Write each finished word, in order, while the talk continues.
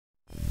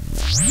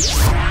Hello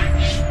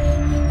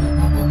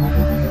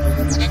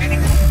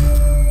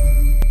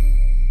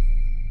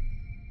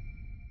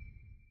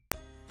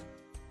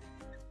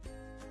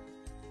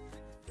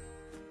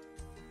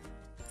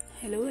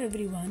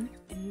everyone,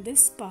 in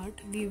this part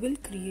we will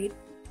create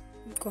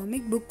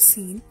comic book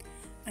scene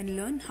and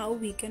learn how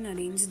we can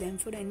arrange them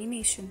for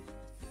animation.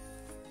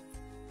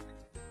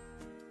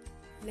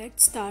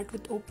 Let's start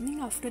with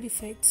opening After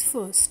Effects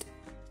first.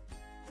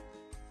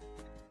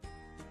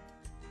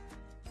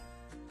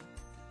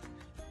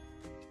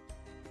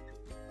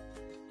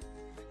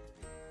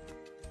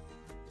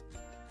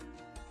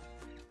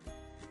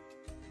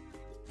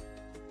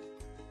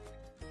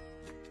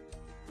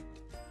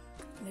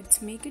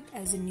 Let's make it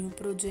as a new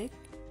project.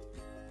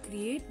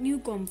 Create new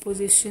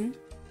composition.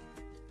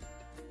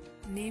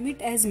 Name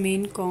it as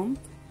main comp.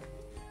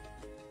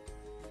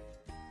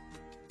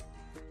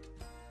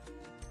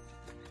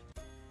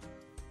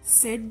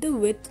 Set the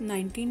width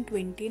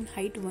 1920 and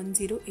height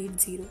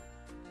 1080.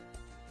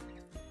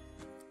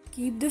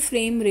 Keep the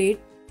frame rate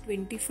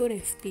 24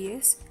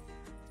 fps.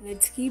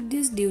 Let's keep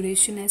this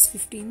duration as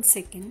 15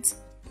 seconds.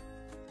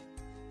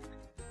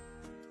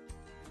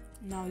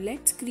 Now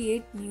let's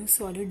create new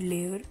solid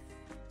layer.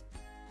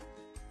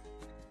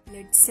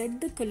 Let's set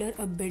the color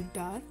a bit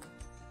dark.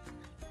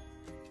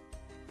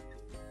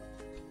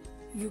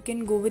 You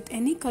can go with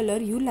any color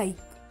you like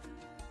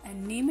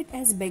and name it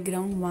as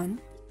background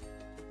 1.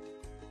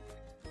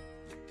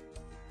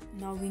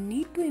 Now we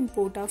need to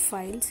import our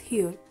files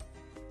here.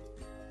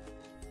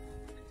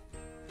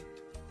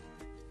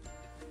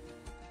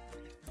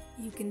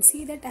 You can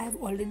see that I have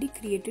already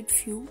created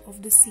few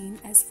of the scene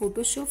as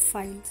Photoshop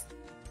files.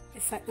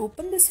 If I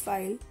open this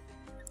file,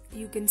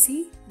 you can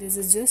see this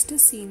is just a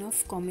scene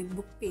of comic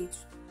book page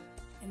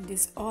and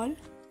these all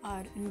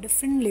are in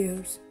different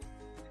layers.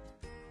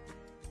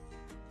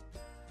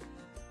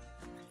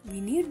 We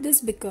need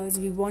this because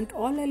we want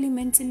all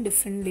elements in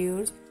different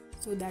layers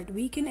so that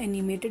we can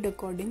animate it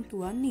according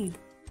to our need.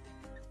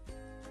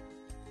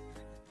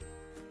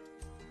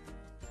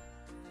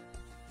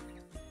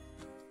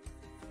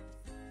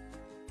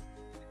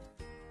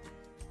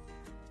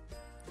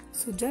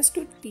 So just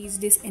to teach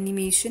this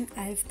animation,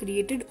 I have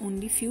created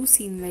only few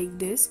scenes like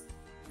this.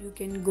 You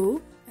can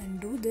go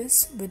and do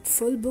this with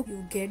full book.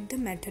 You get the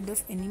method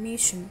of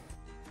animation.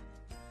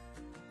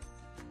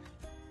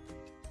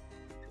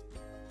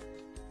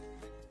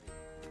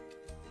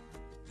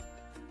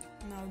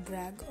 Now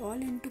drag all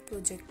into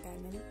project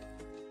panel.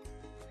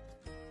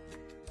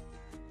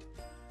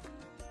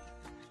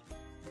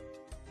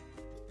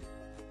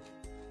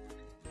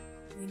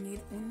 We need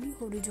only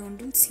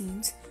horizontal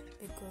scenes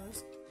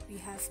because we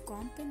have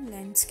comp and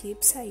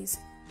landscape size.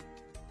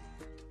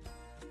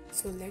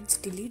 So let's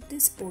delete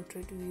this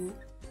portrait view.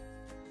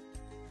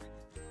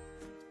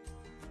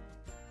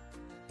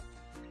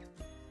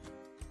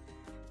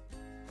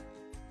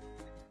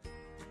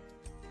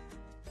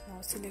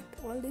 Now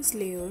select all these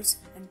layers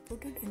and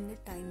put it in the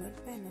timer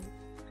panel.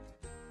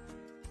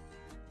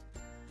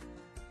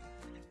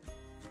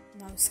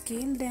 Now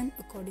scale them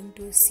according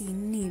to a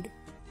scene need.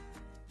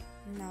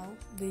 Now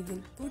we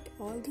will put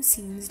all the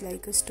scenes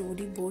like a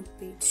storyboard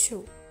page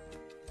show.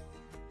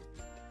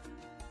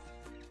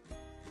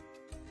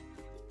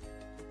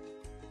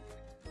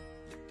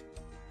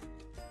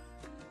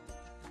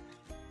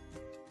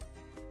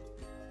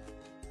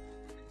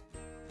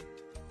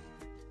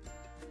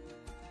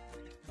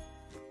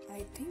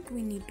 I think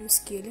we need to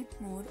scale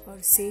it more or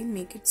say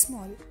make it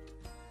small.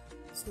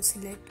 So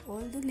select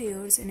all the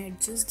layers and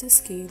adjust the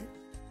scale.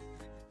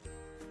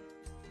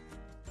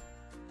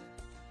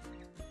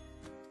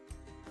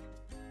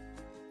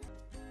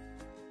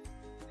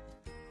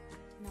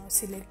 Now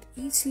select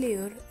each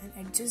layer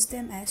and adjust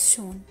them as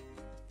shown.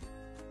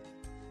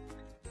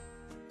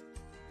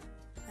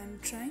 I am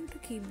trying to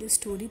keep the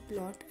story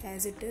plot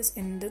as it is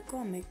in the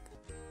comic.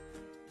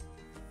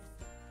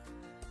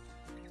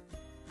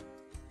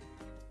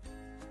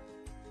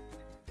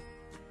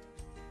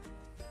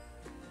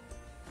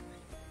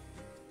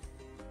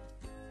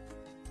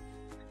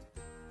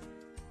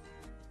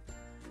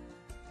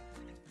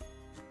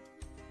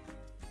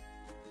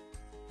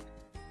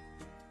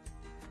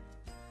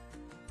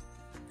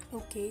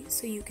 Okay,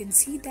 so you can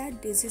see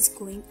that this is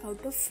going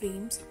out of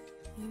frames,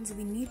 means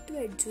we need to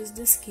adjust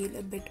the scale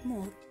a bit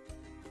more.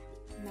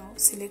 Now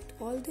select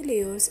all the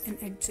layers and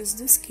adjust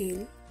the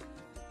scale.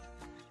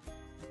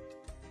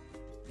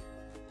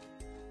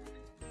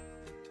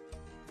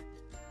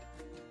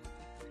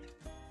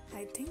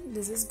 I think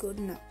this is good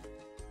now.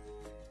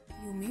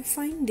 You may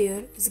find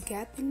there is a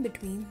gap in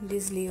between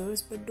these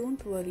layers, but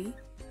don't worry,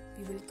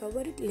 we will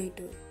cover it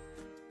later.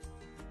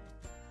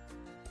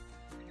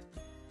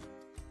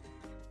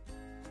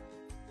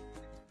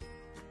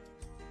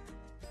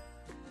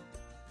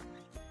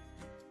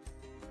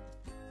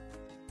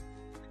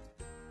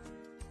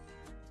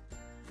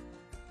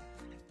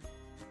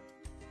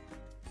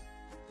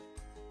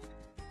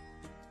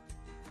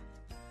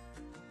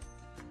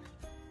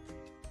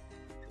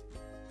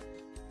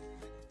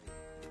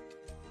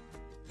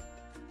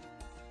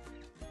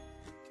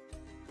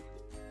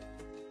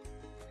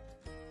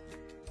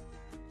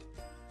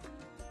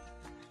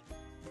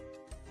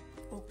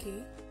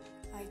 Okay,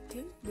 I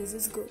think this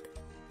is good.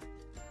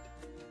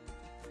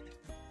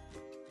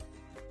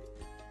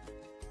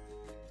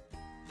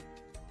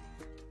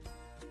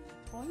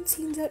 All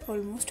scenes are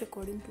almost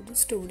according to the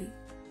story.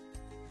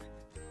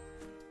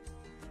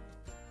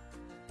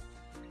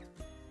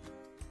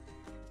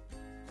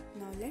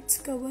 Now let's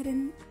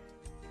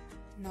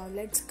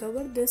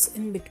cover this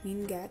in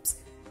between gaps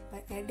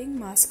by adding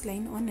mask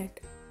line on it.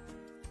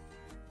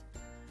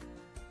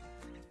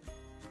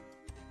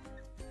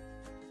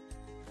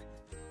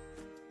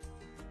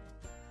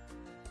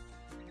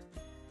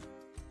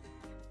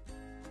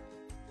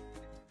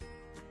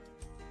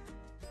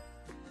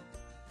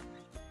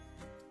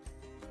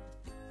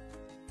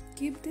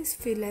 Keep this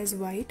fill as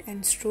white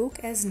and stroke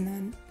as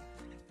none.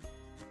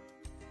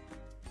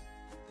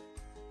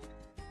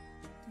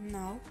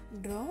 Now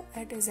draw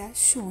it as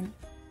shown.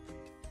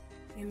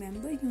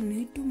 Remember, you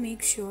need to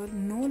make sure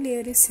no layer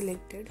is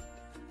selected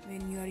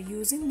when you are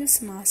using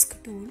this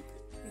mask tool,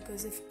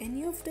 because if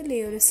any of the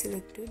layer is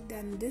selected,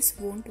 then this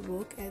won't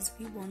work as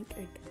we want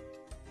it.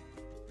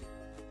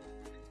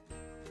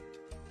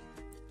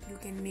 You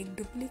can make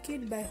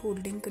duplicate by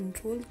holding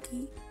Ctrl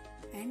key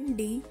and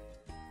D,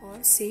 or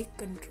say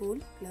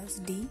Ctrl plus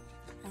D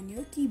on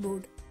your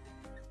keyboard.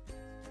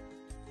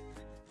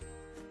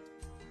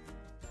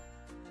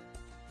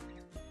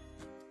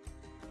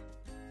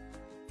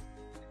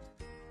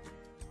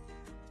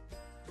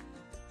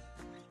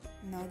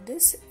 Now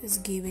this is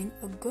giving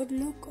a good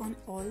look on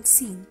all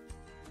scene.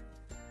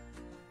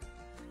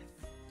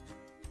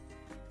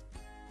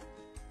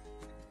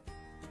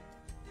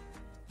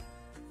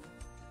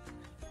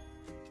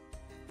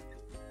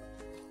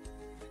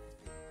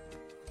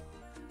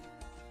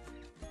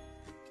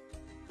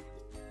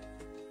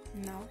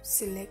 Now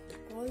select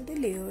all the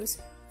layers,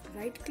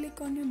 right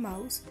click on your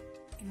mouse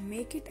and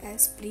make it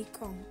as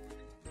pre-comp.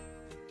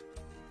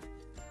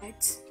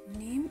 Let's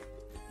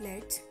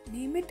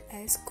name it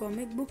as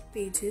comic book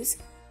pages.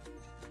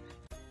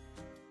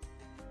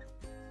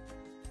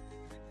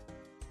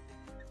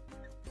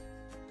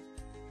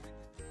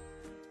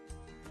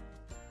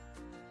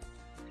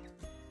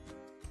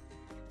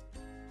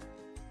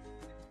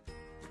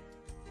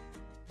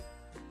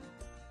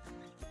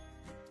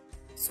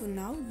 So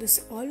now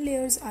all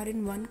layers are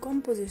in one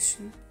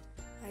composition.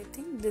 I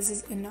think this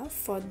is enough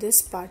for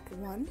this part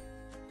 1.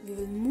 We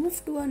will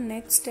move to our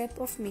next step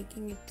of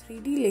making a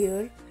 3D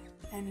layer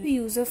and the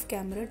use of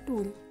camera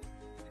tool.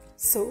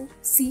 So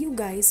see you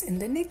guys in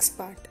the next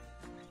part.